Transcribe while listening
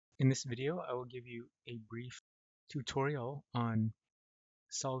In this video, I will give you a brief tutorial on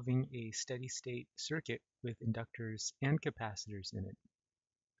solving a steady-state circuit with inductors and capacitors in it.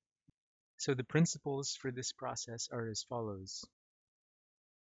 So the principles for this process are as follows.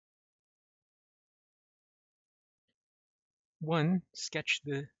 1, sketch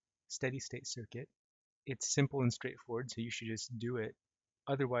the steady-state circuit. It's simple and straightforward, so you should just do it.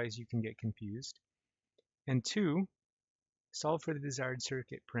 Otherwise, you can get confused. And 2, solve for the desired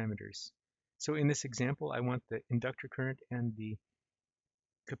circuit parameters. So in this example, I want the inductor current and the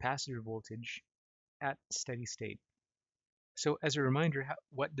capacitor voltage at steady state. So as a reminder,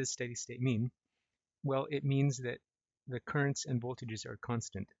 what does steady state mean? Well, it means that the currents and voltages are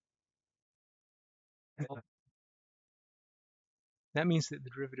constant. That means that the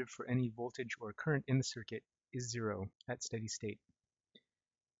derivative for any voltage or current in the circuit is 0 at steady state.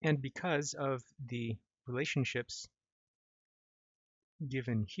 And because of the relationships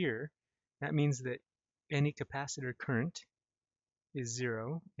given here, that means that any capacitor current is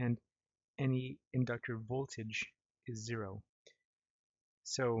 0 and any inductor voltage is 0.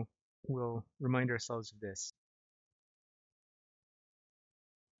 So we'll remind ourselves of this.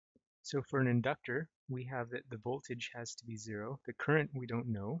 So for an inductor, we have that the voltage has to be 0, the current we don't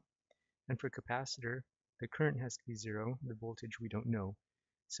know, and for capacitor, the current has to be 0, the voltage we don't know.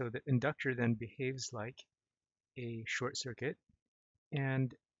 So the inductor then behaves like a short circuit,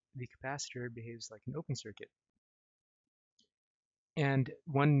 and the capacitor behaves like an open circuit. And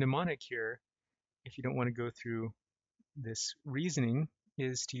one mnemonic here, if you don't want to go through this reasoning,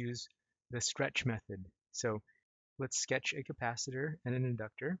 is to use the stretch method. So let's sketch a capacitor and an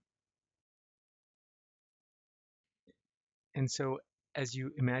inductor. And so as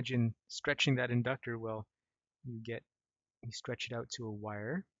you imagine stretching that inductor, well, you stretch it out to a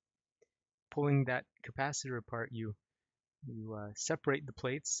wire. Pulling that capacitor apart, you separate the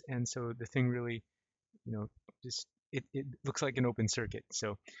plates, and so the thing really, just it looks like an open circuit.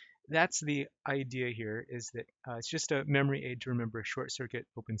 So that's the idea here, is that it's just a memory aid to remember short circuit,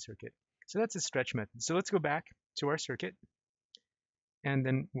 open circuit. So that's a stretch method. So let's go back to our circuit, and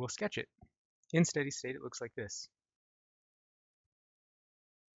then we'll sketch it. In steady state, it looks like this.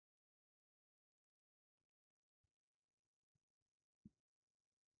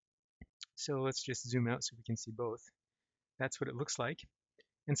 So let's just zoom out so we can see both. That's what it looks like.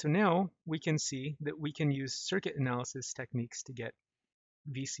 And so now we can see that we can use circuit analysis techniques to get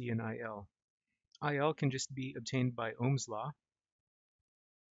VC and IL. IL can just be obtained by Ohm's law.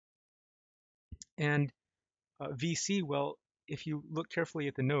 And VC, well, if you look carefully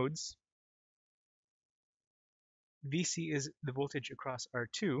at the nodes, VC is the voltage across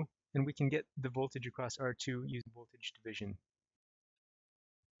R2, and we can get the voltage across R2 using voltage division.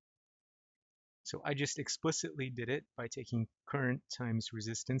 So I just explicitly did it by taking current times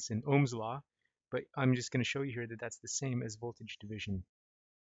resistance in Ohm's law, but I'm just going to show you here that that's the same as voltage division.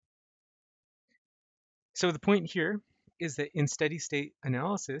 So the point here is that in steady state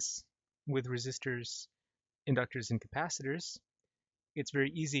analysis with resistors, inductors, and capacitors, it's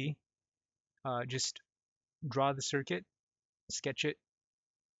very easy. Just draw the circuit, sketch it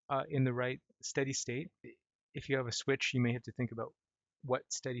in the right steady state. If you have a switch, you may have to think about what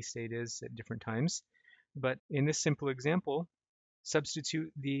steady state is at different times. But in this simple example,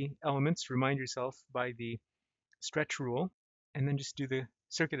 substitute the elements, remind yourself by the stretch rule, and then just do the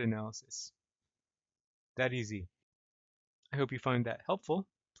circuit analysis. That easy. I hope you found that helpful.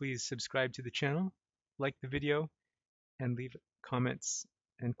 Please subscribe to the channel, like the video, and leave comments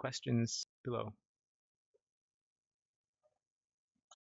and questions below.